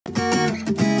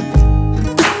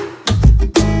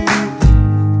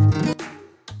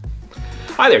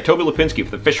Hi there, Toby Lipinski for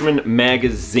the Fisherman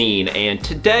magazine, and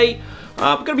today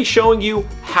I'm going to be showing you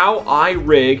how I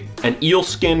rig an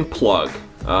eelskin plug.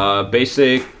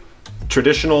 Basic,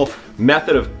 traditional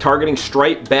method of targeting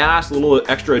striped bass, a little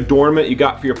extra adornment you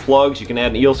got for your plugs. You can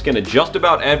add an eelskin to just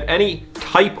about any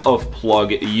type of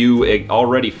plug you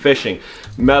already fishing.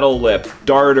 Metal lip,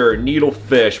 darter,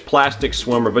 needlefish, plastic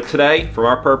swimmer. But today, for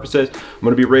our purposes, I'm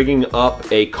going to be rigging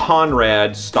up a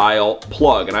Conrad style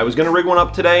plug. And I was going to rig one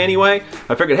up today anyway.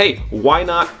 I figured, hey, why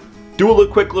not do a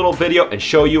quick little video and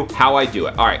show you how I do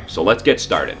it. All right, so let's get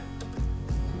started.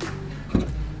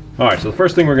 All right, so the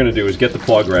first thing we're going to do is get the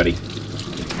plug ready.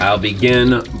 I'll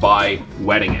begin by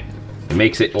wetting it. It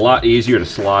makes it a lot easier to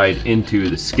slide into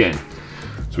the skin.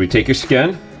 So we take your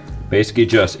skin, basically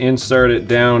just insert it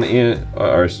down in,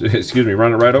 or excuse me,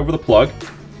 run it right over the plug.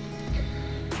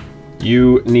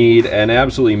 You need an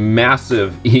absolutely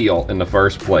massive eel in the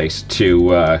first place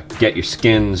to get your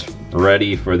skins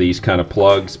ready for these kind of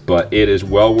plugs, but it is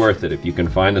well worth it if you can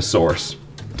find the source.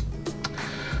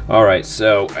 All right,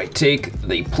 so I take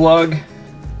the plug,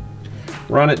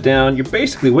 run it down. You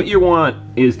basically, what you want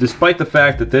is, despite the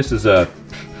fact that this is a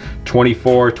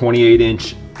 24, 28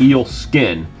 inch eel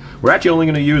skin, we're actually only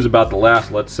going to use about the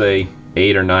last, let's say,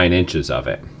 8 or 9 inches of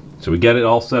it. So we get it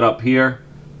all set up here.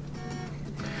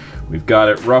 We've got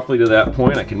it roughly to that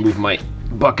point. I can move my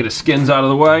bucket of skins out of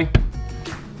the way.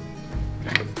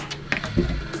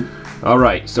 All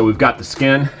right, so we've got the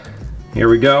skin. Here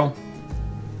we go.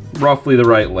 Roughly the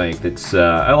right length. It's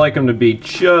I like them to be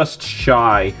just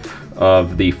shy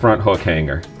of the front hook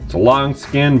hanger. It's a long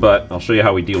skin, but I'll show you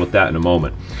how we deal with that in a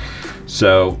moment.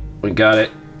 So we got it.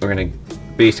 We're gonna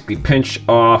basically pinch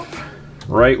off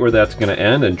right where that's gonna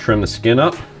end and trim the skin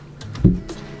up.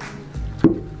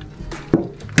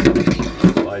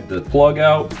 Slide the plug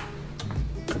out.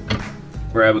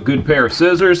 Grab a good pair of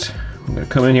scissors. I'm gonna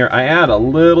come in here. I add a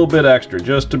little bit extra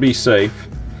just to be safe.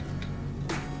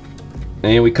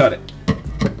 And we cut it.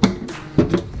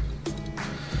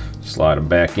 Slide them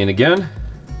back in again.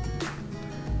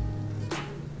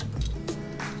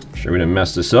 Sure we didn't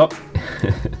mess this up.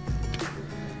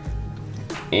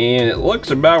 And it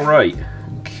looks about right.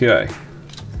 Okay.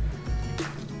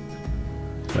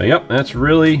 So yep, that's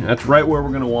right where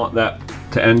we're gonna want that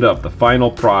to end up. The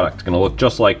final product's gonna look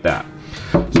just like that.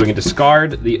 So we can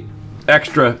discard the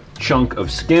extra chunk of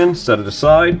skin, set it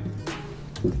aside.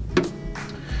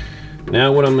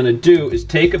 Now what I'm going to do is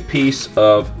take a piece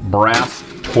of brass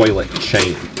toilet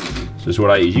chain. This is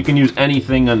what I use. You can use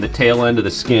anything on the tail end of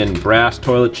the skin. Brass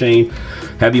toilet chain,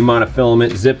 heavy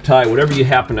monofilament, zip tie, whatever you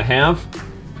happen to have.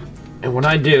 And what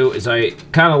I do is I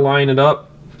kind of line it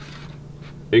up,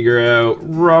 figure out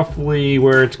roughly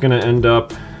where it's going to end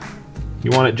up.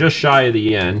 You want it just shy of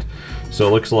the end. So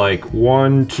it looks like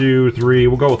 1, 2, 3,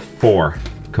 we'll go with 4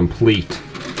 complete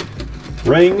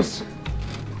rings.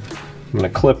 I'm going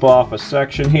to clip off a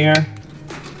section here.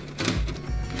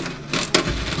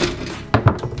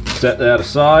 Set that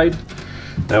aside.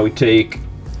 Now we take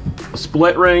a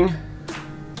split ring.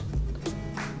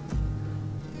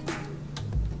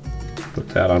 Put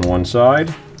that on one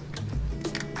side.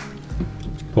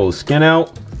 Pull the skin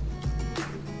out.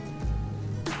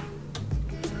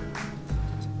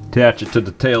 Attach it to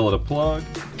the tail of the plug.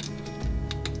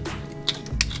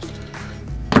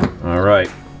 All right.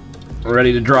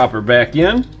 Ready to drop her back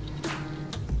in.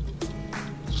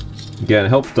 Again, it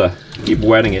helps to keep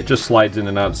wetting it, just slides in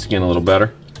and out of the skin a little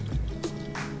better.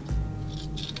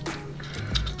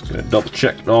 Gonna double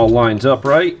check it all lines up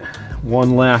right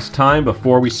one last time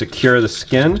before we secure the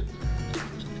skin.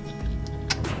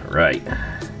 All right.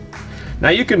 Now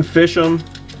you can fish them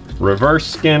reverse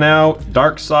skin out,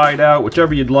 dark side out,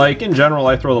 whichever you'd like. In general,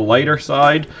 I throw the lighter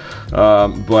side,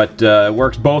 but it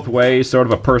works both ways, sort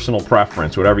of a personal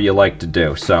preference, whatever you like to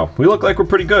do. So we look like we're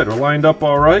pretty good. We're lined up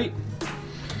all right.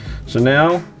 So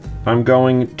now I'm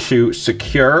going to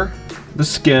secure the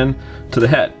skin to the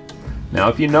head. Now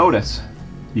if you notice,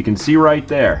 you can see right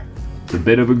there, it's a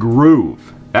bit of a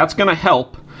groove. That's going to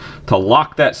help to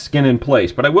lock that skin in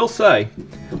place. But I will say,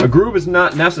 a groove is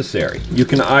not necessary. You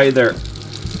can either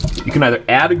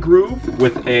add a groove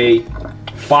with a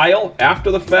file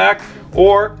after the fact,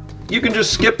 or you can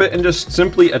just skip it and just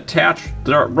simply attach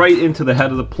right into the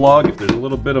head of the plug. If there's a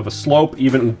little bit of a slope,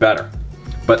 even better.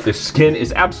 But the skin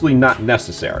is absolutely not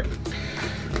necessary.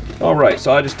 All right,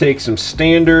 so I just take some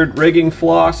standard rigging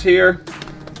floss here,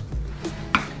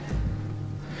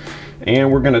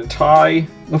 and we're gonna tie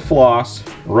the floss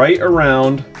right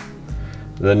around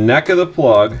the neck of the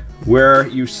plug where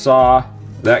you saw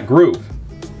that groove.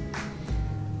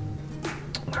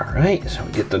 All right, so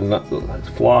we get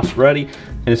the floss ready.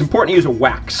 And it's important to use a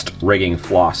waxed rigging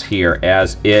floss here,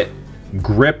 as it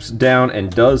grips down and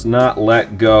does not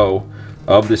let go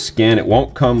of the skin. It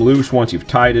won't come loose once you've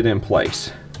tied it in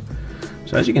place.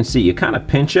 So as you can see, you kind of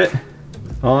pinch it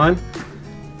on,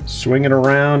 swing it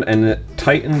around, and it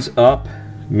tightens up.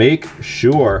 Make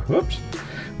sure, whoops,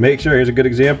 make sure, here's a good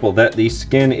example, that the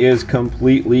skin is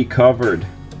completely covered.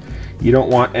 You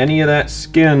don't want any of that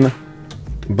skin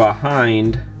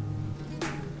behind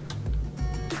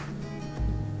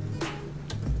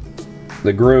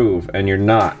the groove, and you're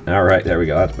not. All right, there we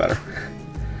go, that's better.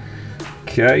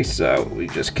 Okay, so we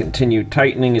just continue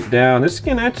tightening it down. This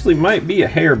skin actually might be a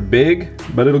hair big,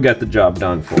 but it'll get the job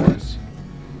done for us.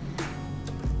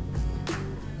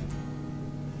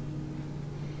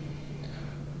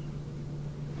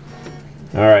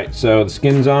 All right, so the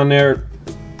skin's on there.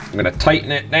 I'm gonna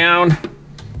tighten it down.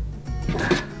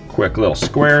 Quick little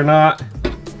square knot.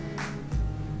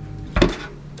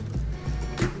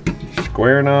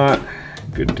 Square knot,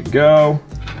 good to go.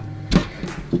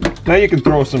 Now you can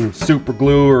throw some super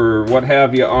glue or what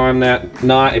have you on that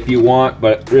knot if you want,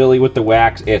 but really with the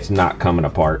wax, it's not coming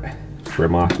apart.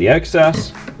 Trim off the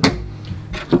excess.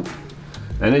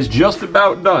 And it's just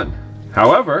about done.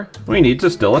 However, we need to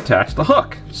still attach the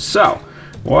hook. So,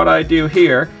 what I do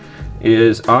here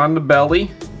is on the belly,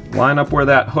 line up where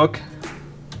that hook,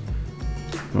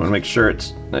 you want to make sure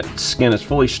that skin is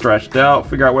fully stretched out,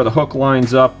 figure out where the hook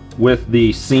lines up with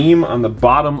the seam on the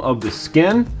bottom of the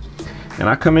skin. And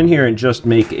I come in here and just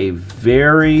make a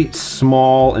very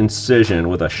small incision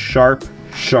with a sharp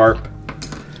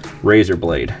razor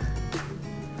blade.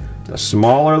 The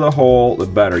smaller the hole, the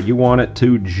better. You want it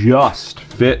to just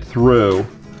fit through.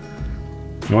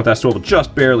 You want that swivel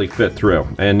just barely fit through.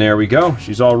 And there we go,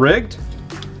 she's all rigged.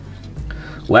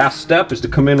 Last step is to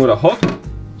come in with a hook.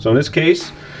 So in this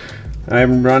case,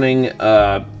 I'm running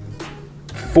a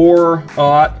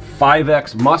 4/0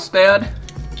 5X Mustad.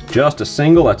 Just a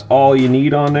single, that's all you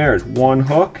need on there is one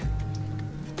hook.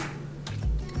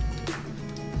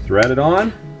 Thread it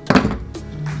on,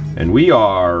 and we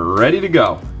are ready to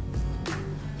go.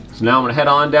 So now I'm gonna head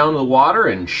on down to the water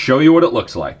and show you what it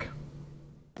looks like.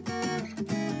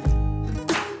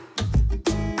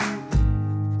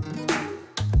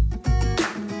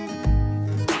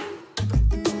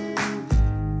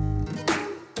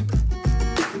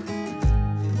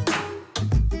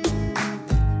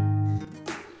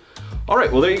 All right,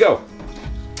 well there you go.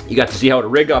 You got to see how to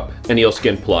rig up an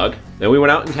eelskin plug. Then we went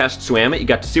out and test swam it. You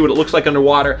got to see what it looks like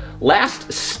underwater.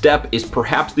 Last step is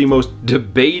perhaps the most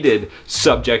debated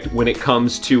subject when it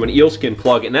comes to an eelskin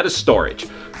plug, and that is storage.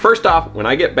 First off, when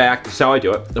I get back, this is how I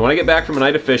do it. And when I get back from a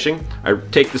night of fishing, I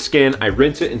take the skin, I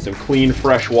rinse it in some clean,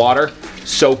 fresh water,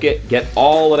 soak it, get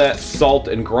all of that salt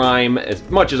and grime, as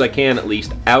much as I can at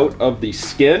least, out of the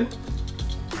skin.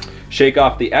 Shake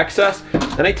off the excess.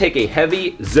 Then I take a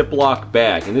heavy Ziploc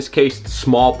bag, in this case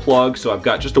small plug, so I've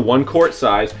got just a 1 quart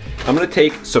size. I'm gonna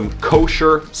take some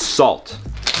kosher salt.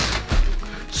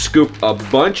 Scoop a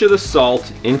bunch of the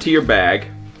salt into your bag,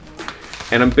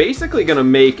 and I'm basically gonna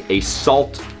make a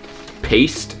salt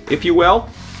paste, if you will.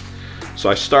 So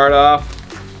I start off,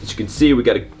 as you can see, we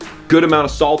got a good amount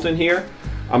of salt in here.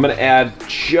 I'm gonna add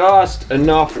just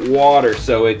enough water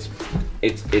so it's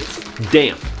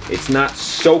damp. It's not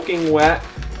soaking wet,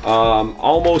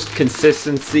 almost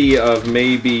consistency of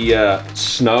maybe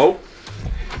snow,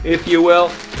 if you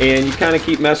will, and you kind of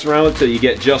keep messing around until you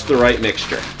get just the right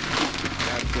mixture.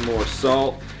 Add some more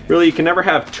salt. Really, you can never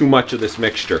have too much of this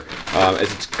mixture,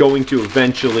 as it's going to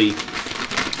eventually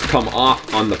come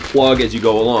off on the plug as you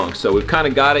go along. So we've kind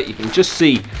of got it. You can just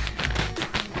see,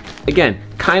 again,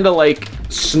 kind of like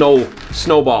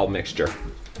snowball mixture.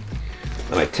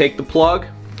 And I take the plug,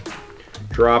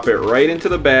 drop it right into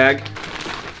the bag.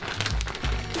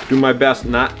 Do my best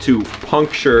not to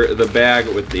puncture the bag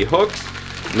with the hooks.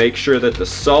 Make sure that the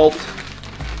salt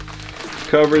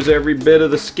covers every bit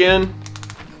of the skin.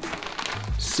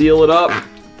 Seal it up,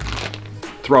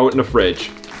 throw it in the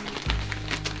fridge.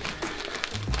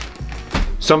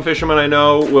 Some fishermen I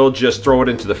know will just throw it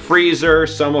into the freezer.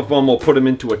 Some of them will put them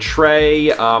into a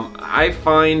tray. I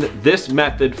find this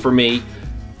method for me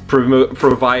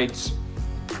provides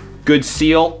good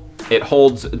seal. It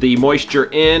holds the moisture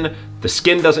in. The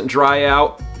skin doesn't dry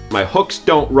out. My hooks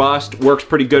don't rust. Works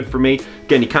pretty good for me.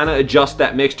 Again, you kind of adjust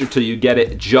that mixture till you get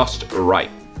it just right.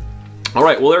 All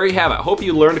right, well, there you have it. I hope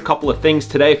you learned a couple of things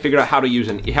today, figured out how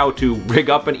to rig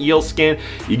up an eel skin.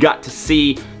 You got to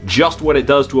see just what it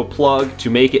does to a plug to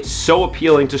make it so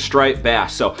appealing to striped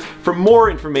bass. So for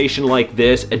more information like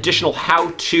this, additional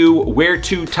how-to,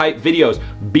 where-to type videos,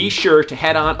 be sure to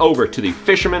head on over to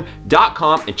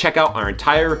thefisherman.com and check out our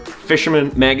entire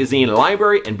Fisherman magazine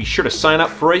library, and be sure to sign up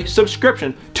for a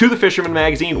subscription to the Fisherman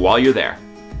magazine while you're there.